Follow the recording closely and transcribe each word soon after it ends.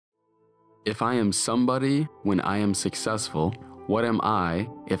If I am somebody when I am successful, what am I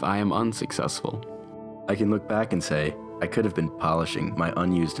if I am unsuccessful? I can look back and say, I could have been polishing my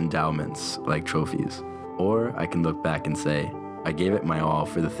unused endowments like trophies. Or I can look back and say, I gave it my all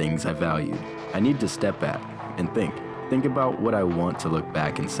for the things I valued. I need to step back and think. Think about what I want to look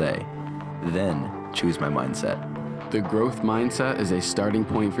back and say. Then choose my mindset. The growth mindset is a starting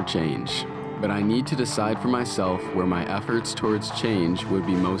point for change, but I need to decide for myself where my efforts towards change would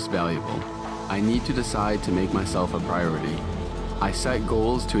be most valuable. I need to decide to make myself a priority. I set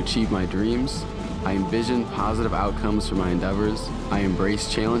goals to achieve my dreams. I envision positive outcomes for my endeavors. I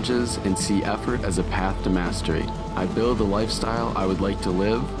embrace challenges and see effort as a path to mastery. I build the lifestyle I would like to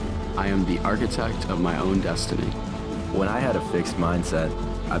live. I am the architect of my own destiny. When I had a fixed mindset,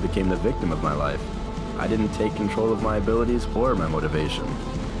 I became the victim of my life. I didn't take control of my abilities or my motivation.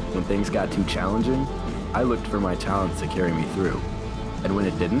 When things got too challenging, I looked for my talents to carry me through. And when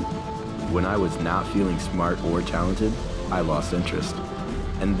it didn't, when I was not feeling smart or talented, I lost interest.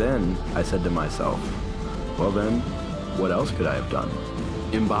 And then I said to myself, well then, what else could I have done?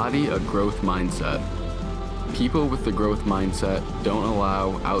 Embody a growth mindset. People with the growth mindset don't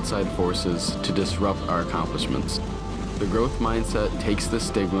allow outside forces to disrupt our accomplishments. The growth mindset takes the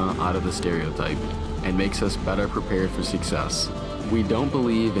stigma out of the stereotype and makes us better prepared for success. We don't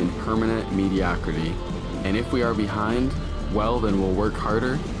believe in permanent mediocrity, and if we are behind, well then we'll work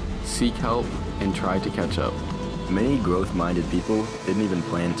harder, seek help, and try to catch up. Many growth-minded people didn't even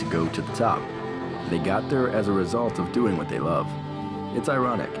plan to go to the top. They got there as a result of doing what they love. It's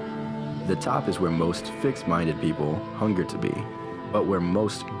ironic. The top is where most fixed-minded people hunger to be, but where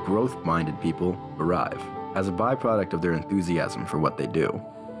most growth-minded people arrive, as a byproduct of their enthusiasm for what they do.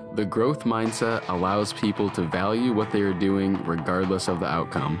 The growth mindset allows people to value what they are doing regardless of the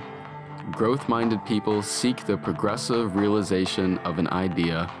outcome. Growth-minded people seek the progressive realization of an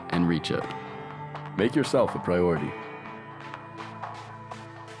idea and reach it. Make yourself a priority.